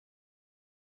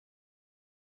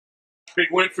Big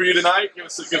win for you tonight. Give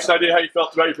us an idea how you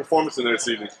felt about your performance in there this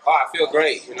evening. Oh, I feel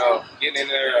great. Getting in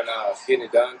there and getting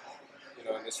it done,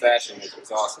 in this fashion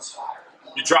was awesome.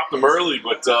 You dropped him early,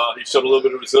 but he showed a little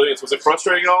bit of resilience. Was it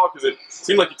frustrating at all? Because it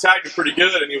seemed like you tagged him pretty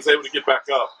good, and he was able to get back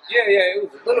up. Yeah, it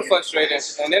was a little frustrating.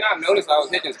 And then I noticed I was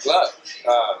hitting his glove.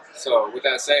 So with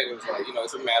that said, it was like,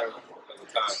 it's a matter of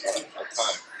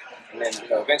time. And then,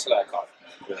 eventually I caught him.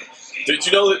 Yeah. Did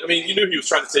you know that? I mean, you knew he was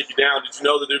trying to take you down. Did you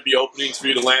know that there'd be openings for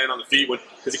you to land on the feet?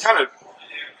 Because he kind of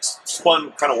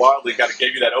spun kind of wildly, kind of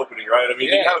gave you that opening, right? I mean,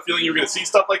 did you have a feeling you were going to see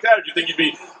stuff like that, or did you think you'd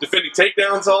be defending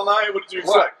takedowns all night? What did you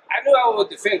expect? Well, I knew I would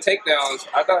defend takedowns.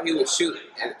 I thought he would shoot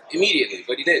immediately,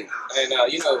 but he didn't. And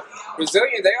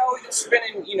Brazilians, they always just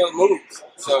spinning, moves.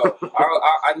 So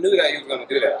I knew that he was going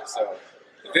to do that. So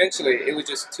eventually, it was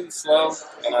just too slow,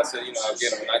 and I said, I'll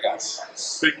get him, and I got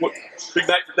him. Big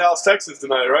night for Dallas, Texas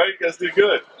tonight, right? You guys did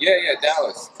good. Yeah,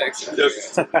 Dallas,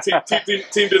 Texas. Yeah.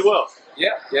 Team did well.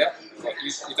 Yeah.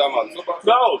 You talking about football?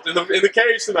 No, in the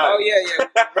cage tonight. Oh, yeah.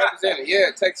 Representing.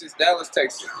 Yeah, Texas, Dallas,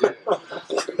 Texas. Yeah.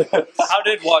 How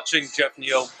did watching Jeff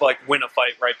Neal win a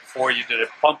fight right before you? Did it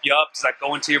pump you up? Does that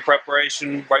go into your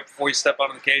preparation right before you step out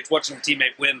of the cage? Watching a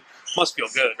teammate win must feel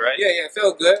good, right? Yeah, it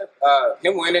felt good.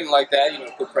 Him winning like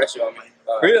that, put pressure on me.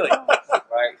 Really?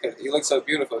 Right? Because he looks so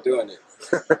beautiful doing it.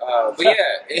 But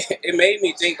yeah, it made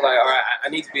me think all right, I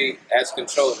need to be as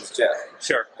controlled as Jeff.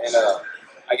 Sure. And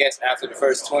I guess after the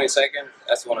first 20 seconds,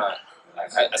 that's when I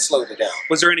slowed it down.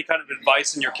 Was there any kind of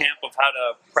advice in your camp of how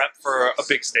to prep for a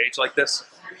big stage like this?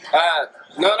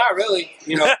 No, not really.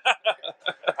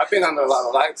 I've been under a lot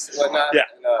of lights and whatnot. Yeah.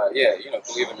 And,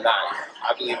 believe it or not,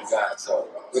 I believe in God. So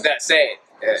with that said,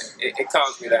 it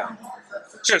calms me down.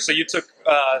 Sure. So you took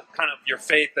kind of your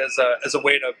faith as a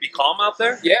way to be calm out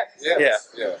there? Yeah.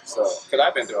 So, because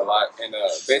I've been through a lot, and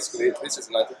basically this is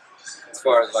nothing. As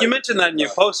far as you mentioned that in your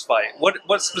post fight.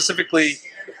 What specifically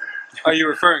are you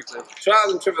referring to?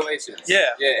 Trials and tribulations.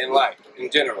 Yeah, in life,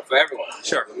 in general, for everyone.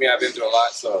 Sure. For me, I've been through a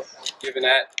lot, so given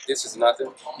that, this is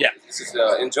nothing. Yeah. This is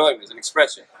enjoyment, it's an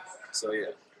expression. So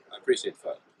yeah, I appreciate the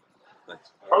fight.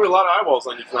 Probably a lot of eyeballs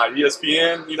on you tonight.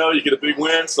 ESPN, you get a big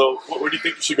win. So where do you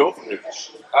think you should go from here?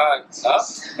 Up.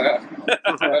 But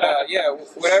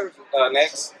whatever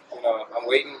next, I'm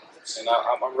waiting, and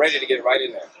I'm ready to get right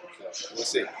in there. So we'll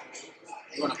see.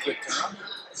 You want a quick count?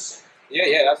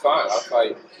 Yeah, that's fine. I'll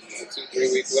fight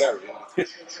 2-3 weeks, whatever.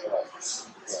 This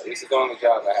is the only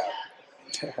job I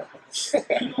have.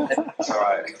 All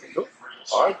right.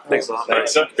 All right. Thanks a lot.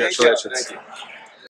 Thanks, sir. Congratulations. Thank you.